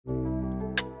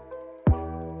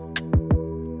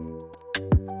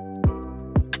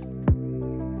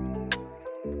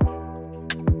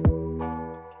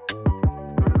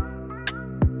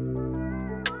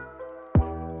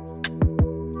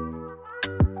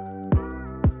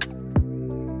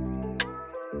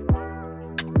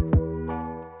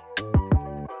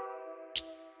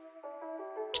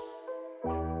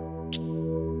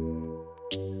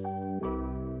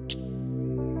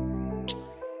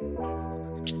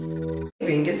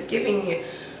giving you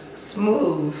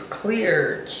smooth,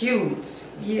 clear, cute.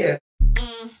 Yeah.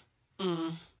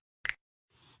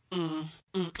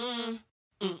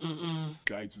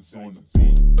 Guys is on the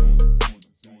beat.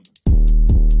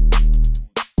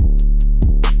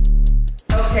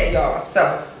 Okay, y'all.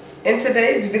 So in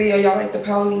today's video, y'all like the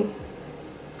pony?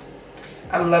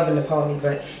 I'm loving the pony,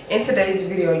 but in today's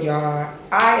video, y'all,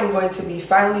 I am going to be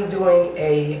finally doing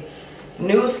a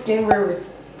new skincare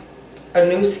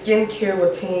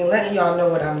routine, letting y'all know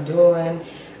what I'm doing,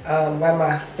 why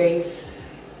my face,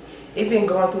 it's been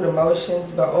going through the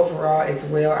motions, but overall it's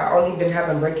well. I only been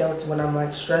having breakouts when I'm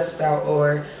like stressed out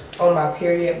or on my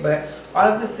period, but all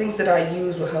of the things that I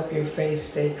use will help your face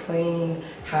stay clean,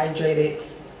 hydrated,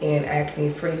 and acne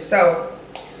free. So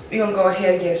we're gonna go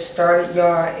ahead and get started,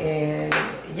 y'all, and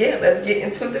yeah, let's get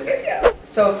into the video.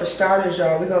 So for starters,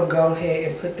 y'all, we're gonna go ahead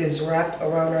and put this wrap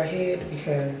around our head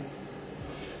because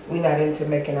we're not into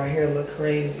making our hair look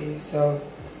crazy. So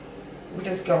we're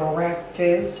just gonna wrap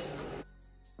this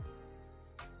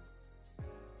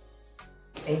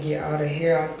and get all the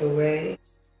hair out the way.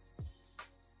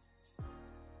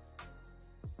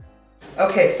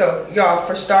 Okay, so y'all,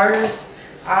 for starters,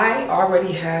 I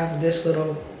already have this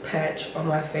little patch on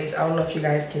my face. I don't know if you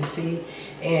guys can see,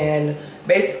 and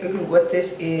basically what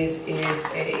this is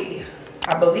a,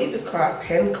 I believe it's called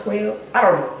Penquil. I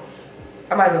don't know,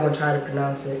 I'm not even gonna try to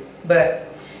pronounce it,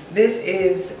 but this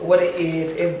is what it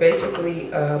is. It's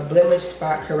basically a blemish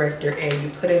spot corrector, and you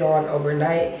put it on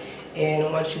overnight,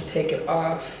 and once you take it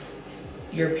off,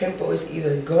 your pimple is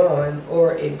either gone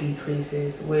or it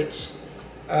decreases, which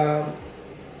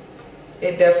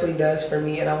it definitely does for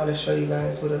me, and I want to show you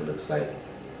guys what it looks like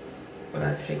when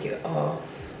I take it off.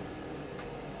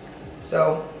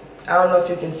 So I don't know if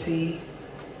you can see,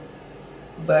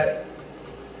 but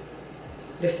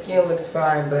the skin looks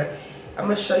fine, but I'm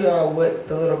gonna show y'all what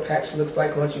the little patch looks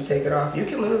like once you take it off. You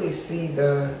can literally see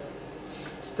the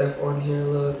stuff on here.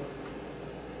 Look,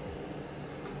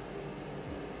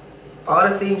 all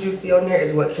the things you see on there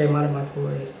is what came out of my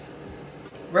pores.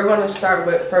 We're gonna start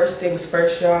with first things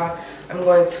first, y'all. I'm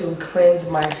going to cleanse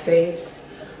my face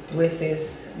with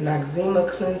this Noxzema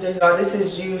cleanser. Y'all, this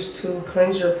is used to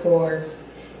cleanse your pores.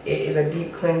 It is a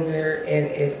deep cleanser, and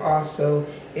it also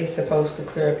is supposed to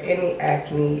clear up any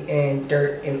acne and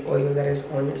dirt and oil that is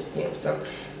on your skin. So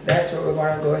that's what we're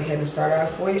gonna go ahead and start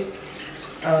off with.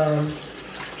 I'm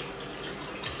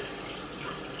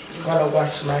gonna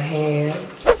wash my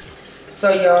hands. So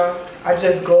y'all, I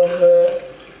just go ahead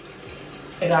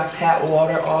and I pat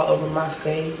water all over my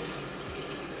face.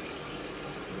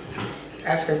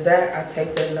 After that, I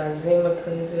take the Noxzema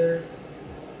cleanser,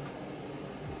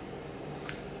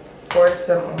 pour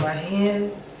some on my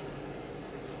hands,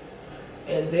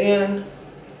 and then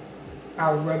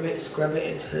I'll rub it, scrub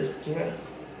it into the skin.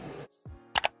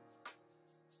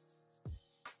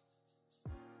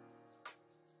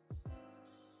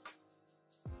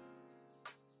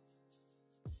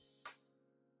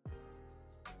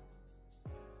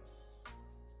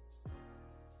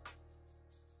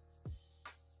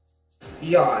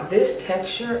 Y'all, this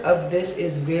texture of this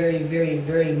is very, very,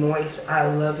 very moist. I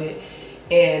love it.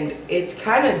 And it's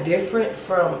kind of different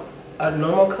from a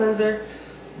normal cleanser,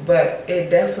 but it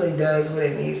definitely does what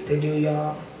it needs to do,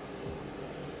 y'all.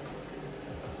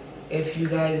 If you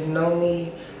guys know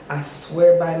me, I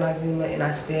swear by Noxzema and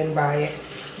I stand by it.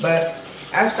 But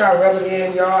after I rub it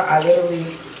in, y'all, I literally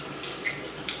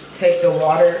take the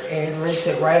water and rinse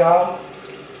it right off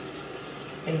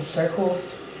in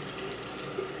circles.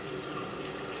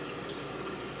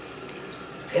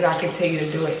 And I continue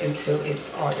to do it until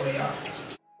it's all the way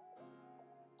off.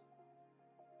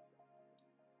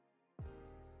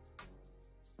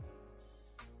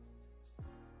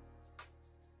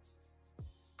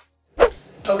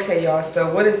 Okay, y'all,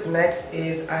 so what is next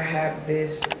is I have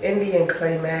this Indian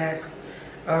clay mask.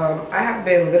 I have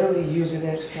been literally using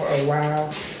this for a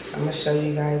while. I'm gonna show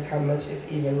you guys how much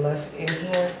is even left in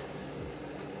here.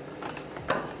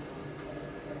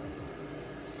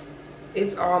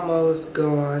 It's almost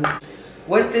gone.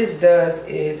 What this does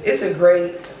is, it's a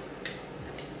great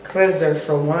cleanser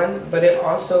for one, but it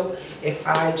also, if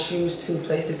I choose to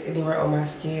place this anywhere on my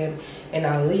skin and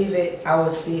I leave it, I will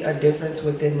see a difference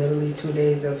within literally 2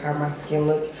 days of how my skin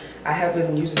look. I have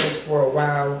been using this for a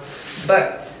while,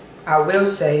 but I will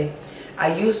say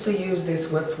I used to use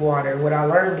this with water. What I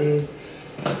learned is,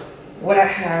 what I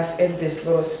have in this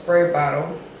little spray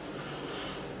bottle,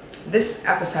 this is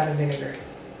apple cider vinegar.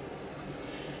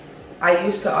 I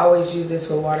used to always use this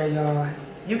with water, y'all.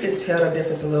 You can tell the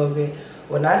difference a little bit.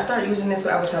 When I start using this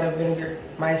with apple cider vinegar,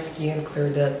 my skin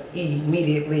cleared up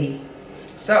immediately.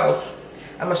 So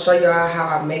I'm gonna show y'all how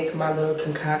I make my little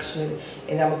concoction,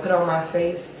 and I'm gonna put it on my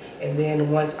face, and then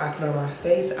once I put it on my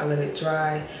face, I let it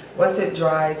dry. Once it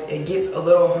dries, it gets a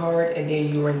little hard, and then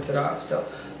you rinse it off. So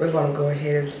we're gonna go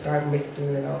ahead and start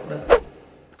mixing it all up.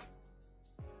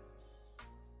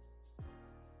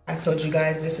 I told you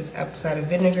guys this is apple cider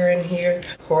vinegar in here.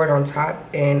 Pour it on top,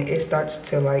 and it starts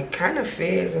to like kind of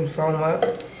fizz and foam up.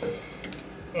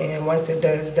 And once it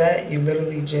does that, you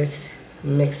literally just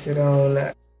mix it on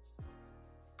up.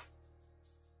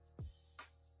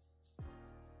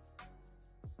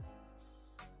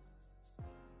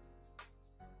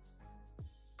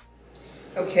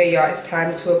 Okay, y'all, it's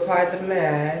time to apply the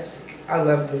mask. I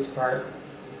love this part.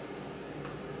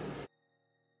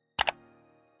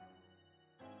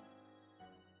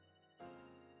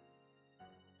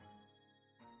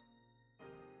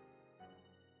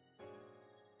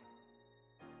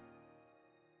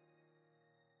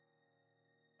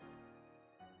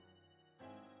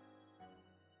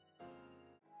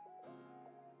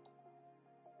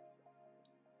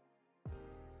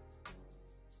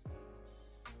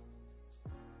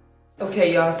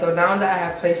 Okay, y'all, so now that I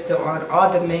have placed it on all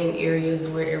the main areas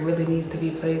where it really needs to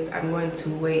be placed, I'm going to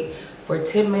wait for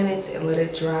 10 minutes and let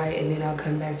it dry, and then I'll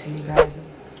come back to you guys.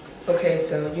 Okay,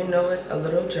 so you know it's a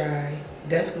little dry,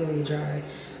 definitely dry,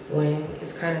 when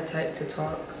it's kind of tight to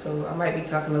talk. So I might be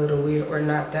talking a little weird or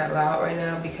not that loud right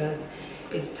now because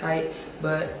it's tight,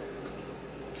 but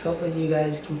hopefully you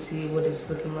guys can see what it's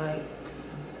looking like.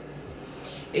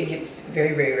 It gets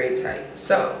very, very, very tight.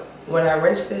 So when I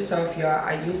rinse this off, y'all,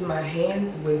 I use my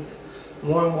hands with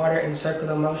warm water in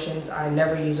circular motions. I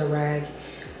never use a rag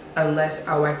unless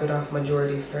I wipe it off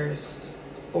majority first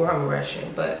or I'm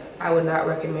rushing. But I would not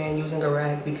recommend using a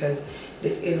rag because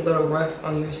this is a little rough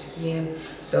on your skin.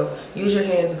 So use your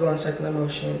hands, go in circular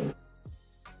motion.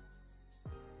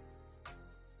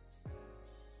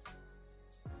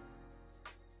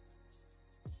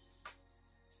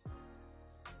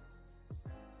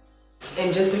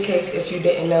 And just in case if you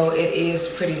didn't know, it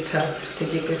is pretty tough to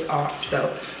get this off.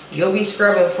 So you'll be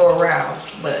scrubbing for a while,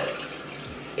 but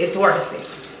it's worth it.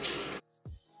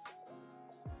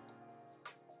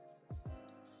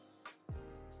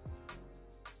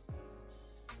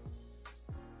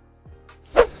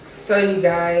 So you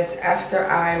guys, after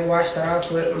I washed it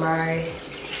off with my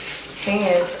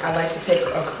hands, I like to take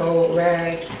a cold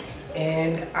rag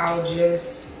and I'll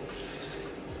just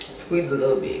squeeze a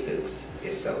little bit because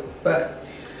it's soaked. But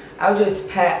I'll just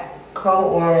pat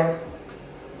cold water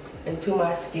into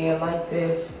my skin like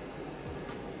this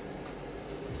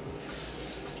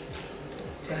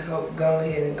to help go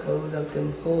ahead and close up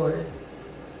them pores.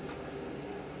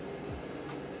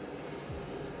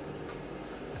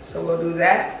 So we'll do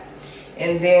that.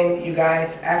 And then you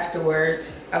guys,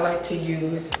 afterwards, I like to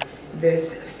use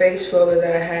this face roller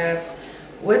that I have.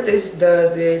 What this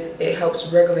does is it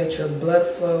helps regulate your blood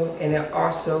flow, and it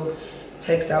also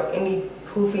takes out any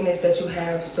poofiness that you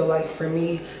have. So like for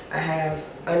me, I have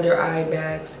under eye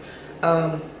bags.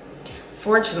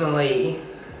 Fortunately,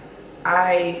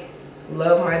 I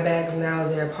love my bags now.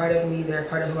 They're a part of me, they're a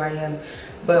part of who I am.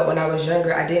 But when I was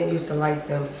younger, I didn't used to like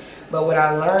them. But what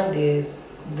I learned is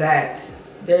that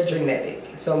they're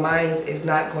genetic. So mine is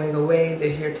not going away, they're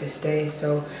here to stay.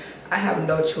 So I have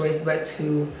no choice but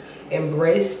to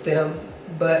embrace them.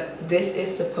 But this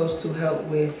is supposed to help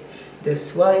with the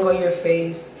swelling on your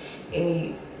face,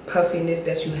 any puffiness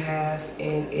that you have,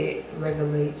 and it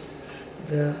regulates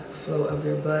the flow of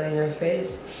your blood in your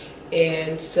face.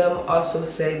 And some also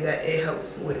say that it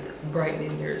helps with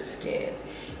brightening your skin.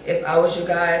 If I was you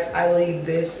guys, I leave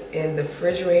this in the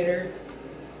refrigerator.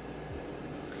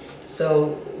 So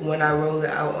when I roll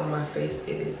it out on my face,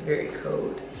 it is very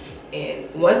cold. And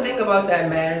one thing about that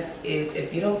mask is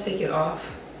if you don't take it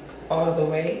off all the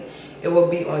way, it will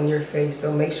be on your face.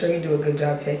 So make sure you do a good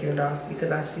job taking it off,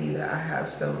 because I see that I have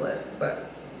some left.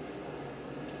 But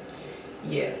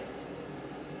yeah.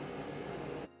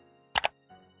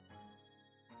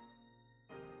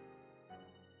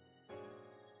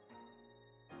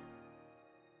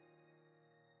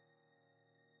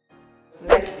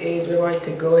 Next is we're going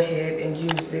to go ahead and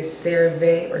use this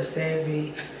CeraVe or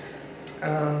CeraVe.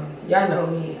 Y'all know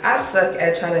me. I suck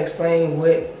at trying to explain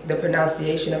what the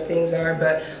pronunciation of things are,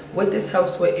 but what this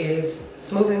helps with is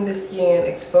smoothing the skin,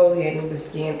 exfoliating the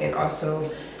skin, and also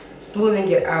smoothing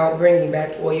it out, bringing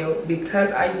back oil.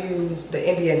 Because I use the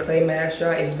Indian clay mask,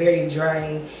 y'all, it's very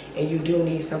drying, and you do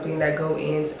need something that go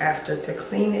in after to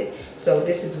clean it. So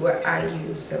this is what I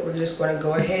use. So we're just going to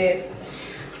go ahead.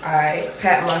 I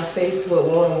pat my face with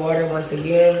warm water once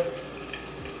again.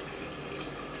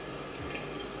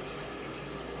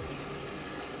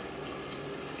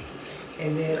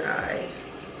 And then I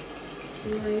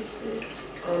Place it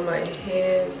on my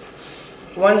hands.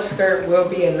 One skirt will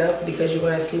be enough because you're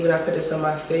gonna see when I put this on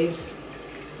my face.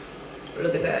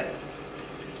 Look at that.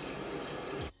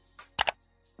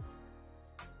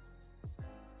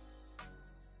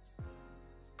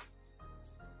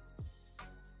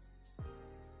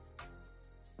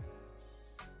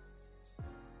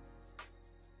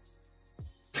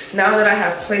 Now that I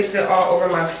have placed it all over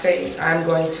my face, I'm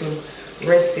going to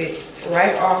rinse it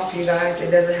right off, you guys.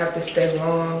 It doesn't have to stay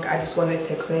long. I just wanted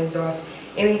to cleanse off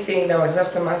anything that was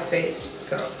left on my face.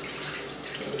 So,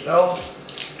 here we go.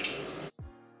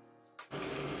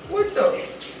 What the?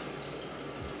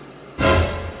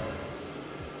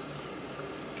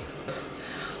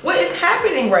 What is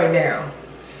happening right now?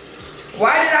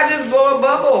 Why did I just blow a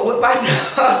bubble with my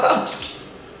nose?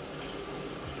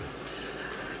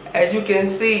 As you can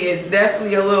see, it's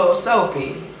definitely a little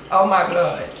soapy. Oh my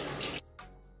God.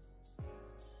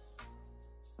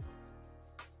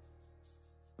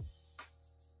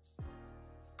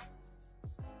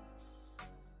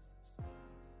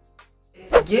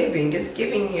 It's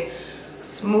giving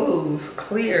smooth,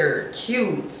 clear,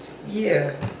 cute.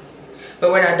 Yeah.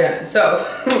 But we're not done. So,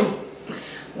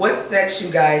 what's next,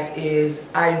 you guys, is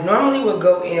I normally would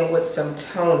go in with some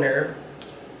toner,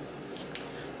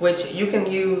 which you can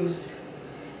use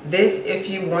this if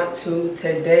you want to.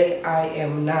 Today I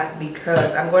am not,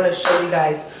 because I'm going to show you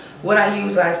guys what I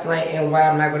used last night and why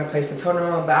I'm not going to place the toner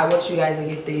on. But I want you guys to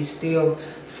get these still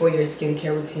for your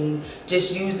skincare routine.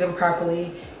 Just use them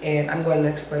properly, and I'm going to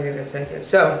explain it in a second.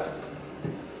 So,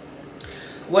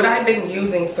 what I've been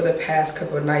using for the past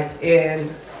couple of nights,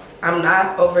 and I'm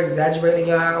not over exaggerating,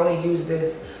 y'all. I only use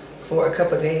this for a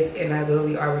couple of days, and I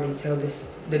literally already tell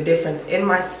the difference in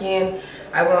my skin.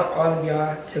 I want all of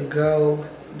y'all to go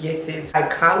get this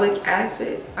glycolic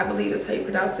acid, I believe that's how you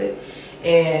pronounce it.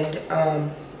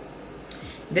 And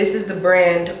this is the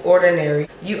brand Ordinary.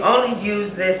 You only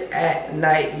use this at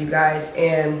night, you guys,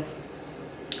 and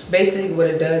basically what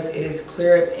it does is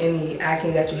clear up any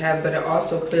acne that you have, but it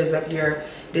also clears up your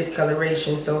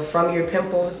discoloration. So from your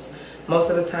pimples, most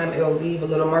of the time it'll leave a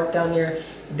little mark down there.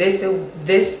 This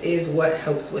is what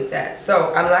helps with that.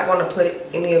 So I'm not going to put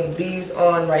any of these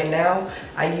on right now.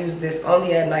 I use this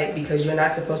only at night because you're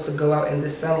not supposed to go out in the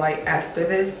sunlight after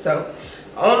this. So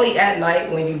only at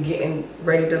night when you're getting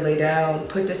ready to lay down,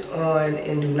 put this on,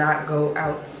 and do not go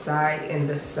outside in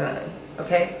the sun,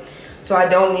 okay? So I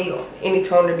don't need any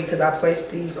toner because I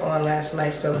placed these on last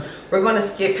night. So we're going to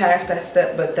skip past that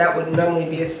step, but that would normally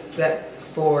be a step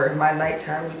for my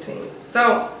nighttime routine.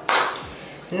 So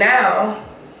now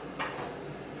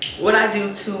what I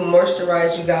do to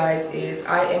moisturize, you guys, is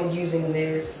I am using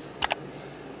this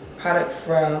product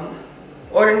from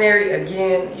Ordinary.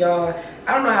 Again, y'all,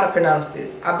 I don't know how to pronounce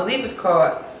this. I believe it's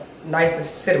called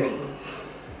Niacinamide.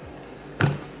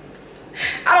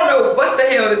 I don't know what the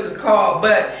hell this is called,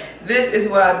 but this is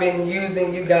what I've been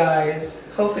using, you guys.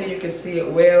 Hopefully you can see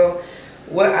it well.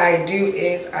 What I do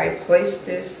is I place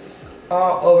this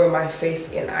all over my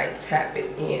face and I tap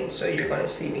it in. So you're going to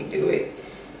see me do it.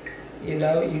 You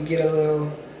know, you get a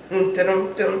little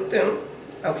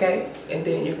okay, and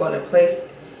then you're going to place,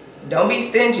 don't be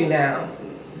stingy now,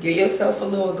 give yourself a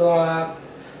little glob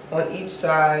on each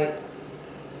side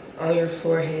on your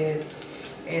forehead,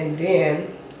 and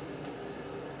then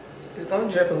it's going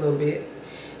to drip a little bit.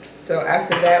 So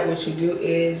after that, what you do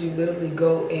is you literally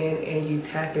go in and you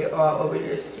tap it all over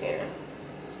your skin.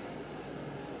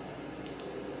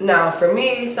 Now for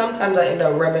me, sometimes I end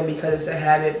up rubbing because it's a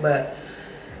habit, but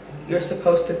you're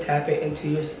supposed to tap it into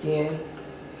your skin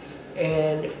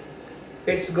and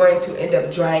it's going to end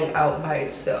up drying out by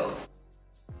itself.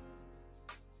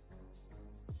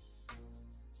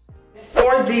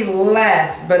 For the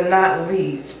last but not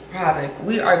least product,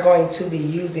 we are going to be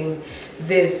using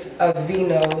this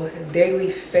Aveeno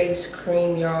Daily Face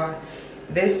Cream, y'all.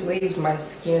 This leaves my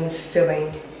skin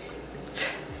feeling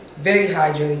very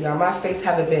hydrated, y'all. My face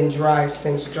haven't been dry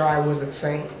since dry was a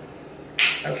thing.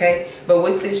 Okay, but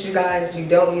with this, you guys, you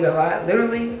don't need a lot,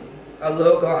 literally a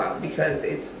little glob, because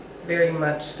it's very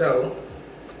much so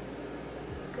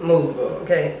movable.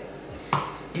 Okay,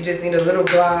 you just need a little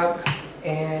glob,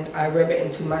 and I rub it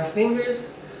into my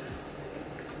fingers,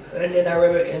 and then I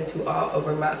rub it into all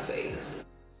over my face.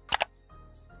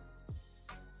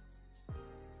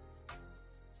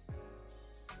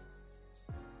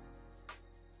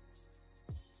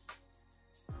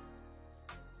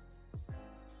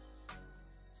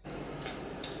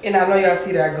 And I know y'all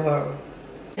see that glow.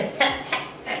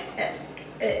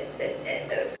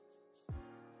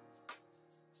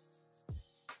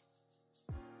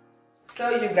 So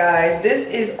you guys, this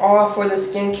is all for the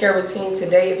skincare routine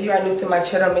today. If you are new to my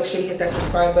channel, make sure you hit that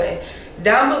subscribe button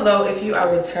down below. If you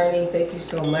are returning, thank you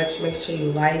so much. Make sure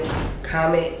you like,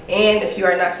 comment, and if you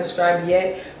are not subscribed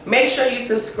yet, make sure you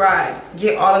subscribe.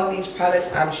 Get all of these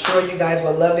products. I'm sure you guys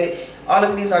will love it. All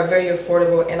of these are very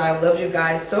affordable, and I love you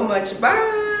guys so much.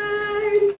 Bye.